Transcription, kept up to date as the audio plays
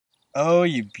Oh,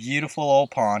 you beautiful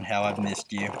old pond, how I've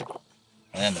missed you.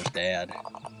 And then there's Dad.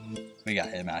 We got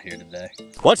him out here today.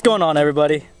 What's going on,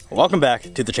 everybody? Welcome back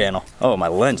to the channel. Oh, my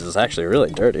lens is actually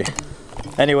really dirty.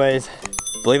 Anyways,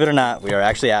 believe it or not, we are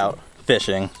actually out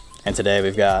fishing. And today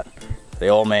we've got the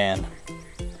old man,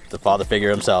 the father figure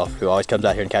himself, who always comes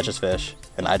out here and catches fish.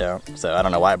 And I don't, so I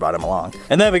don't know why I brought him along.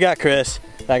 And then we got Chris,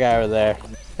 that guy over there,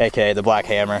 aka the Black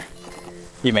Hammer.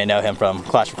 You may know him from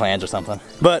Clash of Clans or something.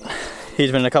 But he's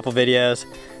been in a couple videos.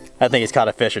 I think he's caught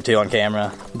a fish or two on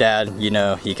camera. Dad, you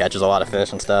know, he catches a lot of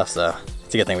fish and stuff, so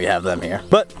it's a good thing we have them here.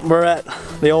 But we're at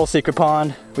the old secret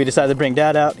pond. We decided to bring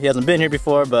Dad out. He hasn't been here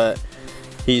before, but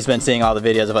he's been seeing all the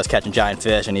videos of us catching giant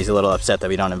fish, and he's a little upset that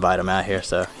we don't invite him out here,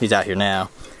 so he's out here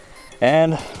now.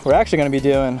 And we're actually gonna be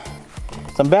doing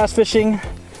some bass fishing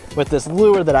with this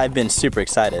lure that I've been super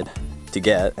excited to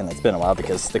get, and it's been a while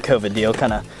because the COVID deal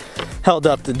kind of held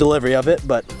up the delivery of it,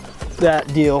 but that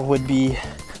deal would be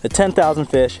the 10,000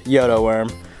 fish YOTO worm,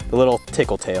 the little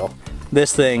tickle tail.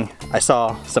 This thing, I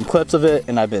saw some clips of it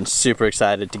and I've been super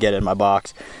excited to get it in my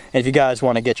box. And if you guys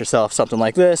want to get yourself something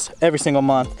like this every single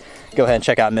month, go ahead and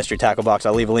check out Mystery Tackle Box.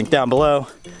 I'll leave a link down below.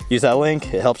 Use that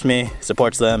link, it helps me,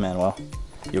 supports them, and well,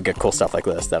 you'll get cool stuff like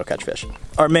this that'll catch fish.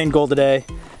 Our main goal today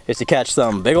is to catch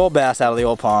some big old bass out of the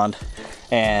old pond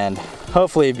and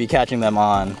hopefully be catching them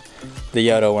on the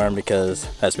YOTO worm, because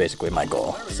that's basically my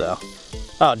goal. So,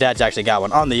 oh, Dad's actually got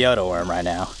one on the YOTO worm right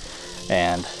now.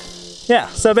 And yeah,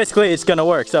 so basically it's gonna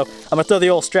work. So I'm gonna throw the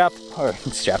old I'm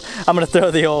gonna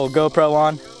throw the old GoPro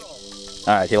on.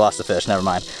 All right, he lost the fish, never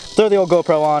mind. Throw the old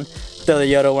GoPro on, throw the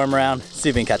YOTO worm around, see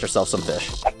if we can catch ourselves some fish.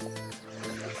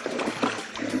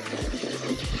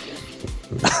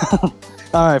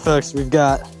 All right, folks, we've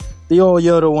got the old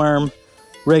YOTO worm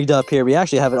rigged up here. We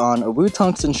actually have it on a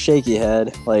Tungsten shaky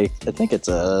head. Like, I think it's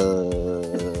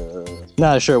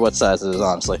not sure what size it is,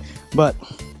 honestly. But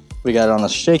we got it on a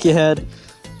shaky head.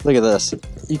 Look at this.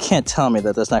 You can't tell me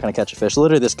that that's not gonna catch a fish.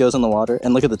 Literally, this goes in the water,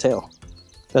 and look at the tail.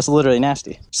 That's literally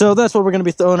nasty. So that's what we're gonna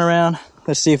be throwing around.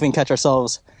 Let's see if we can catch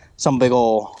ourselves some big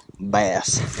ol'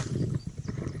 bass.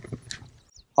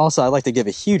 Also, I'd like to give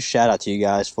a huge shout out to you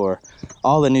guys for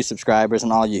all the new subscribers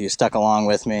and all you who stuck along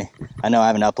with me. I know I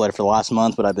haven't uploaded for the last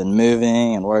month, but I've been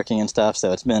moving and working and stuff,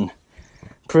 so it's been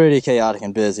pretty chaotic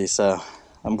and busy, so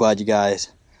I'm glad you guys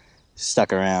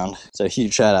stuck around. So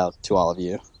huge shout out to all of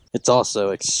you. It's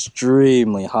also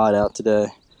extremely hot out today.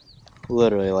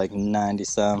 Literally like 90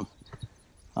 some.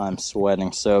 I'm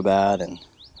sweating so bad and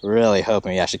really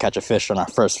hoping we actually catch a fish on our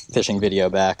first fishing video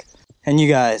back. And you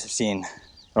guys have seen,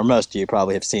 or most of you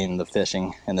probably have seen, the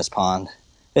fishing in this pond.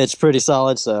 It's pretty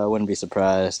solid, so I wouldn't be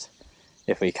surprised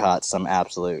if we caught some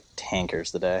absolute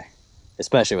tankers today,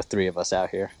 especially with 3 of us out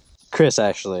here. Chris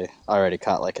actually already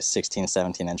caught like a 16,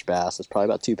 17 inch bass. It's probably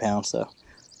about 2 pounds, so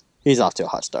he's off to a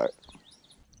hot start.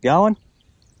 Got one?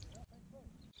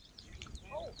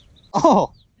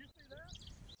 Oh!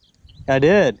 I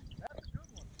did.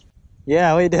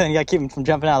 Yeah, what are you doing? You gotta keep him from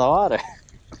jumping out of the water.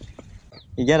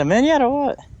 You get him in yet or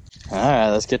what?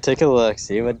 Alright, let's take a look,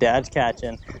 see what Dad's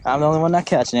catching. I'm the only one not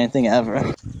catching anything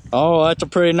ever. Oh, that's a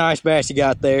pretty nice bass you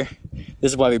got there.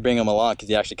 This is why we bring him along, because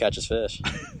he actually catches fish.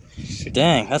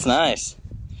 Dang, that's nice.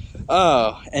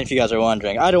 Oh, and if you guys are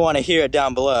wondering, I don't want to hear it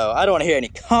down below. I don't want to hear any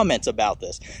comments about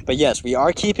this. But yes, we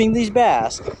are keeping these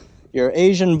bass. Your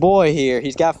Asian boy here,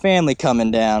 he's got family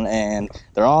coming down, and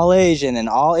they're all Asian, and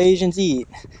all Asians eat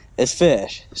is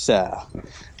fish. So,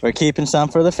 we're keeping some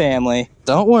for the family.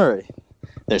 Don't worry.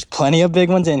 There's plenty of big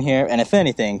ones in here, and if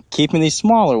anything, keeping these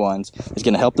smaller ones is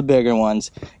going to help the bigger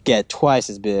ones get twice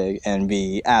as big and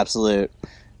be absolute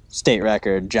state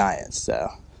record giants. So,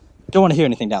 don't want to hear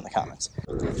anything down in the comments.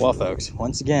 Well, folks,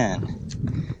 once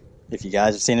again, if you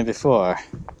guys have seen it before,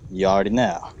 you already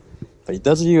know. But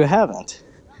those of you who haven't,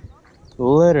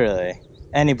 literally,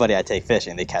 anybody I take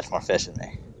fishing, they catch more fish than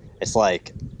me. It's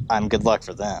like, I'm good luck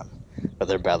for them, but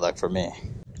they're bad luck for me.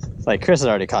 It's like Chris has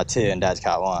already caught 2 and Dad's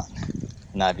caught 1.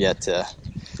 And I've yet to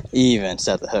even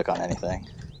set the hook on anything.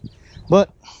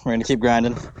 But we're gonna keep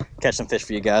grinding, catch some fish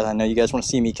for you guys. I know you guys want to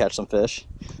see me catch some fish.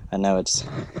 I know it's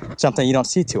something you don't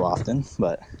see too often,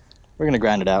 but we're gonna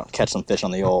grind it out, catch some fish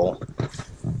on the old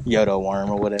YOTO worm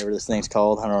or whatever this thing's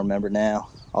called. I don't remember now.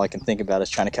 All I can think about is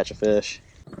trying to catch a fish.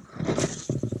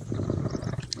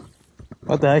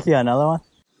 What the heck, you got another one?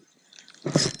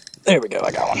 There we go,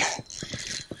 I got one.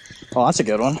 Oh, that's a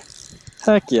good one.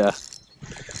 Heck yeah.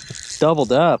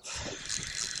 Doubled up.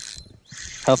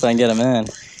 Hopefully I can get him in.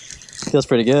 Feels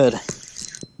pretty good.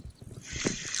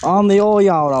 On the old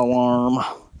YOTO worm.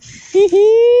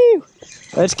 Hee-hee!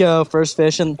 Let's go, first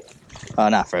fishing. Oh,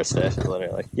 not first fish,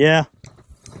 literally. Yeah.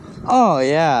 Oh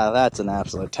yeah, that's an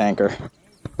absolute tanker.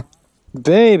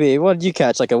 Baby, what did you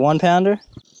catch? Like a 1-pounder?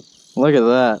 Look at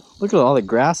that. Look at all the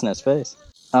grass in his face.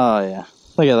 Oh yeah.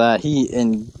 Look at that. He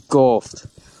engulfed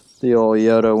the old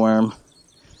YOTO worm.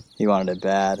 He wanted it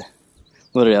bad.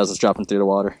 Literally, I was just dropping through the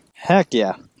water. Heck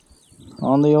yeah.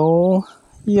 On the old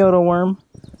YOTO worm.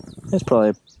 It's probably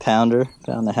a pounder,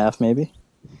 pound and a half maybe.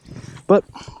 But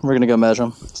we're gonna go measure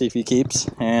him, see if he keeps,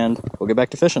 and we'll get back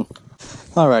to fishing.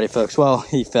 Alrighty folks, well,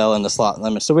 he fell in the slot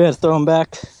limit, so we had to throw him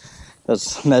back.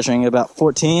 That's measuring about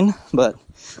 14, but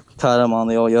caught him on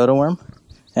the old YOTO worm.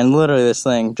 And literally this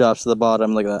thing drops to the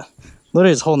bottom, look at that.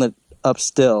 Literally just holding it up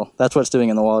still. That's what it's doing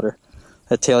in the water.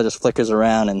 That tail just flickers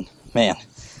around and man,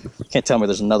 you can't tell me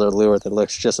there's another lure that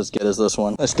looks just as good as this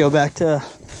one. Let's go back to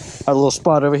our little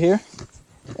spot over here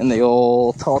in the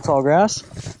old tall grass.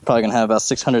 Probably gonna have about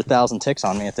 600,000 ticks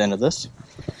on me at the end of this.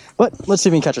 But let's see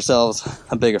if we can catch ourselves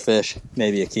a bigger fish,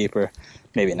 maybe a keeper,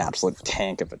 maybe an absolute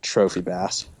tank of a trophy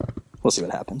bass. We'll see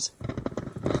what happens.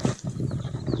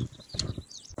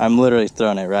 I'm literally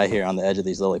throwing it right here on the edge of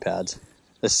these lily pads.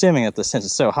 Assuming that since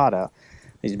it's so hot out,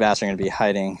 these bass are going to be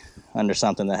hiding under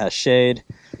something that has shade,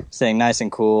 staying nice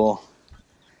and cool.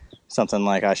 Something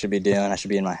like I should be doing. I should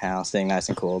be in my house, staying nice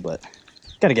and cool, but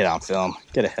got to get out and film,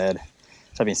 get ahead.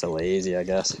 Stop being so lazy, I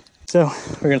guess. So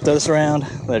we're going to throw this around,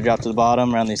 let it drop to the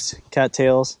bottom around these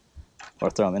cattails, or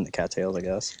throw them in the cattails, I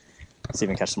guess. See if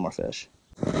we can catch some more fish.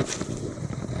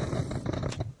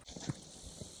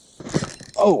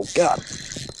 Oh, God.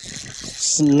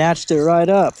 Snatched it right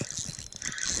up.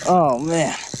 Oh,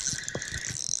 man.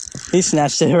 He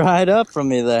snatched it right up from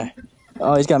me there.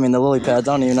 Oh, he's got me in the lily pads.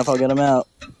 I don't even know if I'll get him out.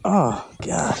 Oh,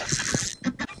 God.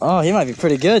 Oh, he might be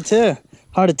pretty good, too.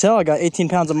 Hard to tell. I got 18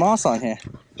 pounds of moss on here.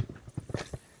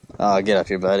 Oh, get up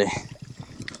here, buddy.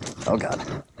 Oh,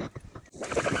 God.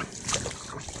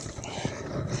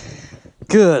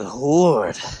 Good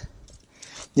Lord.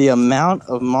 The amount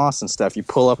of moss and stuff you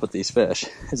pull up with these fish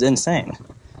is insane.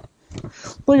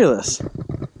 Look at this.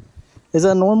 Is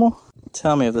that normal?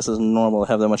 Tell me if this is normal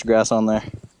to have that much grass on there.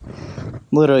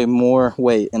 Literally more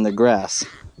weight in the grass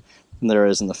than there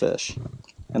is in the fish.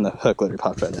 And the hook literally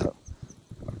popped right out.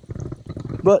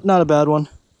 But not a bad one.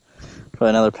 Probably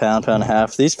another pound and a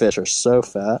half. These fish are so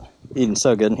fat. Eating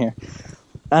so good in here.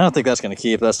 I don't think that's going to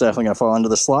keep. That's definitely going to fall into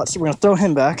the slot. So we're going to throw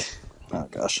him back. Oh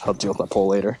gosh, I'll deal with my pole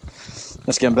later.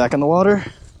 Let's get him back in the water.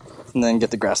 And then get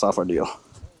the grass off our deal.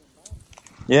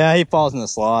 Yeah, he falls in the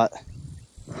slot.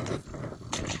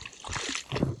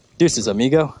 Deuces,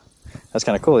 amigo. That's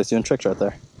kind of cool. He's doing tricks right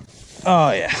there.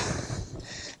 Oh, yeah.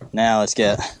 Now let's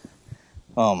get...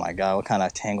 Oh, my God. What kind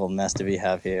of tangled mess do we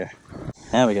have here?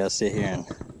 Now we got to sit here and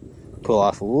pull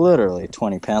off literally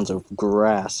 20 pounds of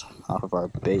grass off of our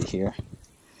bait here.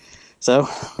 So,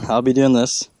 I'll be doing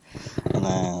this. And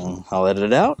then I'll edit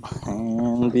it out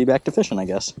and be back to fishing, I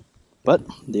guess. But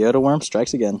the YOTO worm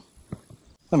strikes again.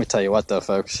 Let me tell you what, though,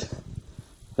 folks.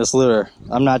 This lure,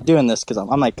 I'm not doing this because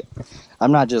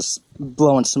I'm not just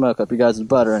blowing smoke up your guys'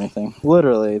 butt or anything.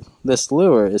 Literally, this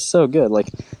lure is so good. Like,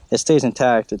 it stays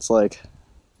intact. It's like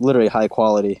literally high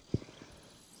quality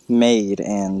made,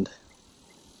 and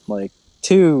like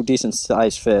 2 decent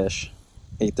sized fish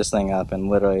ate this thing up and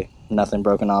literally nothing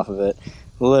broken off of it.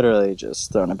 Literally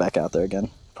just throwing it back out there again.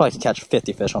 Probably could catch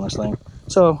 50 fish on this thing.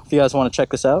 So if you guys want to check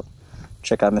this out,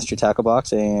 check out Mystery Tackle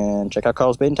Box and check out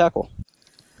Carl's Bait and Tackle.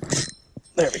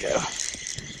 There we go.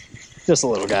 Just a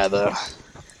little guy though.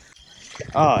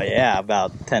 Oh yeah,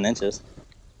 about 10 inches.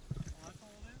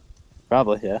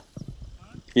 Probably, yeah.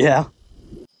 Yeah.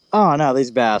 Oh no, these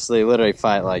bass, they literally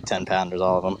fight like 10 pounders,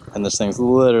 all of them. And this thing's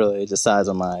literally the size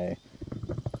of my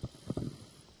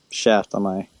shaft on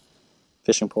my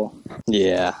fishing pole.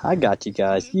 Yeah, I got you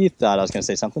guys. You thought I was going to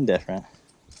say something different.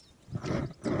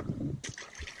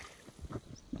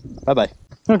 Bye-bye.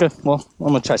 Okay, well, I'm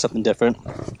going to try something different.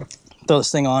 Throw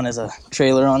this thing on as a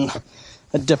trailer on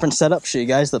a different setup. Show you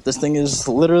guys that this thing is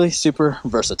literally super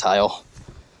versatile.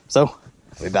 So,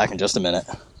 I'll be back in just a minute.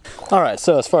 Alright,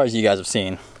 so as far as you guys have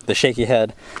seen, the shaky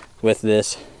head with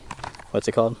this, what's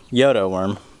it called? YOTO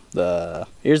worm. The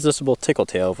irresistible tickle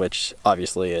tail, which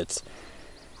obviously it's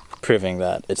proving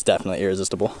that it's definitely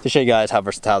irresistible. To show you guys how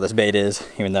versatile this bait is,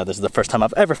 even though this is the first time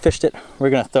I've ever fished it,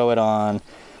 we're going to throw it on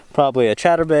probably a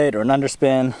chatterbait or an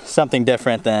underspin, something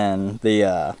different than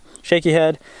the shaky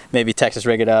head, maybe Texas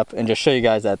rig it up, and just show you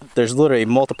guys that there's literally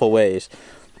multiple ways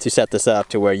to set this up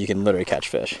to where you can literally catch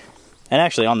fish. And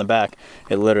actually on the back,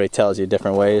 it literally tells you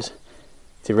different ways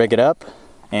to rig it up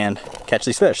and catch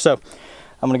these fish. So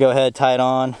I'm going to go ahead, tie it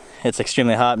on. It's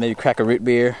extremely hot, maybe crack a root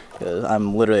beer, because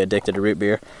I'm literally addicted to root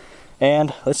beer.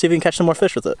 And let's see if we can catch some more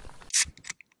fish with it.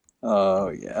 Oh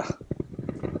yeah.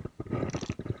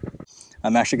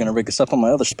 I'm actually going to rig this up on my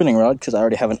other spinning rod because I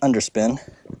already have an underspin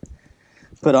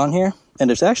put on here. And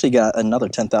it's actually got another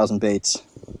 10,000 baits,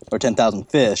 or 10,000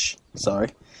 fish, sorry,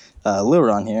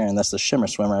 lure on here, and that's the Shimmer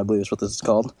Swimmer, I believe is what this is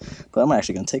called. But I'm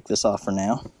actually going to take this off for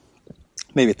now.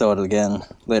 Maybe throw it again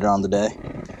later on the day.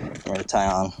 I'm going to tie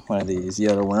on one of these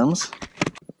YOTO worms.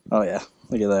 Oh yeah,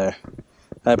 look at there.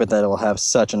 I bet that it will have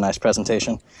such a nice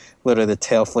presentation. Literally the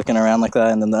tail flicking around like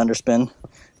that, and then the underspin.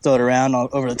 Throw it around all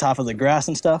over the top of the grass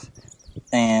and stuff.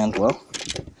 And, well,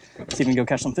 see if we can go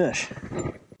catch some fish.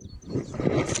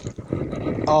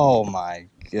 Oh my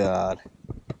god.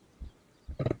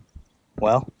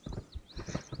 Well,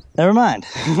 never mind.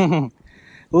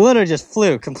 Literally just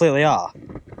flew completely off.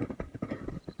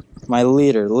 My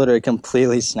leader literally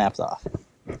completely snapped off.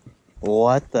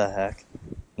 What the heck?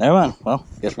 Never mind. Well,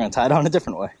 guess we're going to tie it on a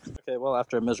different way. Okay, well,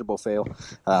 after a miserable fail,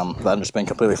 the underspin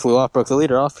completely flew off, broke the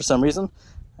leader off for some reason.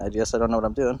 I guess I don't know what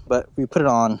I'm doing. But we put it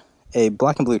on a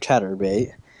black and blue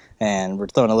chatterbait, and we're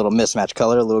throwing a little mismatch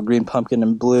color, a little green pumpkin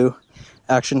and blue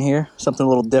action here. Something a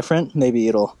little different. Maybe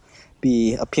it'll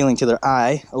be appealing to their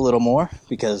eye a little more,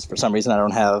 because for some reason I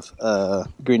don't have a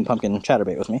green pumpkin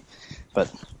chatterbait with me.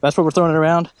 But that's what we're throwing it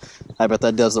around. I bet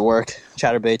that does the work.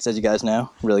 Chatterbaits, as you guys know,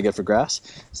 really good for grass.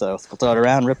 So we'll throw it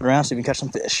around, rip it around so we can catch some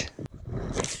fish.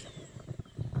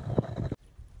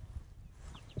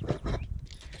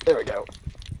 There we go.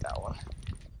 That one.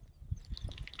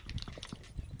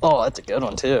 Oh, that's a good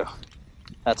one too.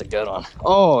 That's a good one.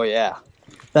 Oh yeah.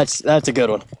 That's a good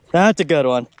one. That's a good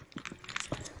one.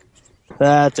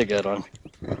 That's a good one.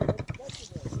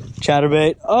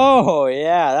 Chatterbait. Oh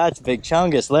yeah, that's big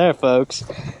chungus there, folks.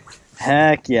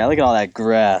 Heck yeah, look at all that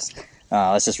grass.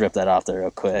 Let's just rip that off there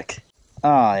real quick.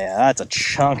 Oh yeah, that's a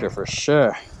chunker for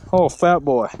sure. Oh, fat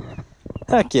boy.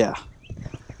 Heck yeah.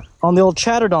 On the old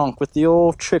chatterdonk with the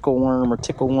old trickle worm or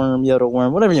tickle worm, YOTO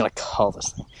worm, whatever you want to call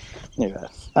this thing. Anyway,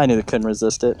 I knew they couldn't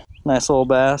resist it. Nice old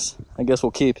bass. I guess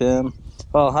we'll keep him.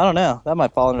 Well, I don't know. That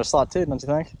might fall into a slot too, don't you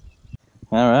think?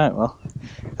 Alright, well,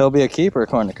 he'll be a keeper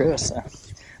according to Chris. So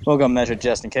we'll go measure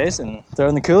just in case and throw it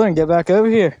in the cooler and get back over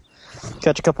here.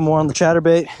 Catch a couple more on the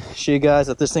chatterbait. Show you guys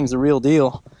that this thing's the real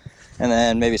deal. And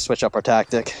then maybe switch up our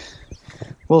tactic.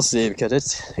 We'll see, because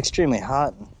it's extremely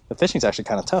hot. The fishing's actually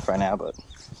kind of tough right now, but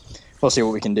we'll see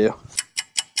what we can do.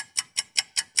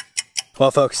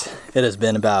 Well, folks, it has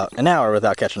been about an hour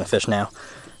without catching a fish now.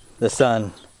 The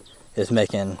sun is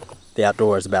making the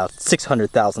outdoors about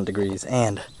 600,000 degrees,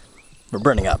 and we're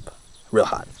burning up real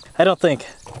hot. I don't think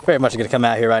very much is going to come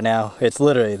out here right now. It's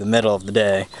literally the middle of the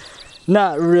day.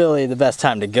 Not really the best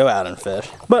time to go out and fish,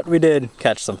 but we did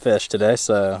catch some fish today,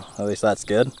 so at least that's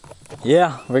good.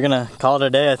 Yeah, we're gonna call it a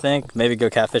day, I think. Maybe go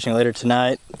catfishing later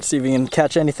tonight, see if we can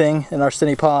catch anything in our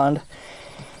city pond.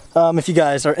 If you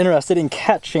guys are interested in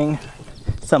catching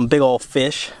some big old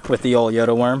fish with the old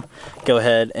YOTO worm, go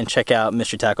ahead and check out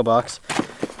Mystery Tackle Box.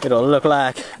 It'll look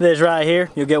like this right here.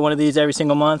 You'll get one of these every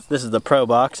single month. This is the Pro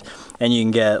Box, and you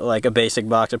can get like a basic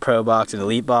box, a Pro Box, an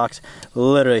Elite Box.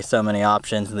 Literally so many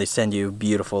options, and they send you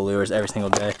beautiful lures every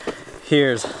single day.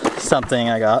 Here's something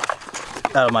I got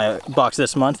out of my box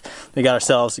this month. We got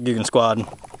ourselves a Guggen Squad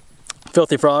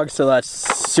Filthy Frog, so that's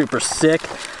super sick.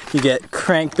 You get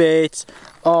crankbaits,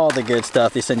 all the good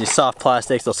stuff. They send you soft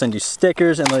plastics, they'll send you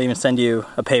stickers, and they'll even send you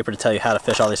a paper to tell you how to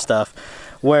fish all this stuff,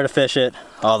 where to fish it,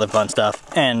 all the fun stuff,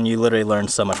 and you literally learn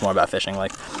so much more about fishing.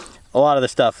 Like, a lot of the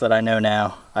stuff that I know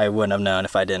now, I wouldn't have known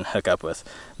if I didn't hook up with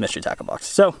Mystery Tackle Box.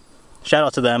 So, shout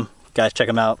out to them. Guys, check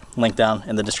them out. Link down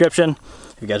in the description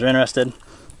if you guys are interested.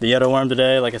 The YOTO worm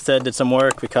today, like I said, did some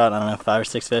work. We caught, I don't know, 5 or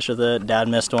 6 fish with it. Dad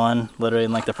missed one, literally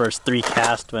in like the first 3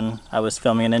 casts when I was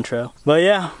filming an intro. But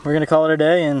yeah, we're gonna call it a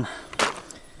day, and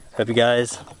hope you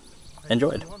guys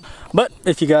enjoyed. But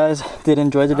if you guys did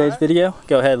enjoy today's video,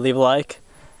 go ahead, leave a like.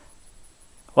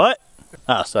 What?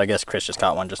 Oh, so I guess Chris just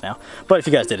caught one just now. But if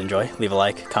you guys did enjoy, leave a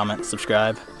like, comment,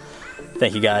 subscribe.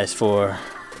 Thank you guys for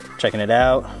checking it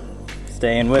out,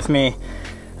 staying with me.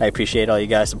 I appreciate all you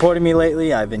guys supporting me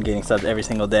lately. I've been getting subs every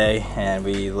single day, and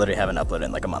we literally haven't uploaded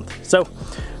in like a month. So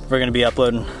we're gonna be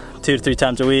uploading 2 to 3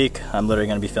 times a week. I'm literally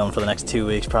gonna be filming for the next 2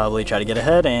 weeks, probably try to get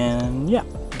ahead, and yeah,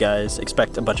 you guys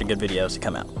expect a bunch of good videos to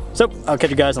come out. So I'll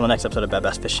catch you guys on the next episode of Bad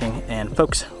Bass Fishing, and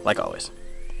folks, like always,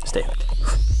 stay hooked.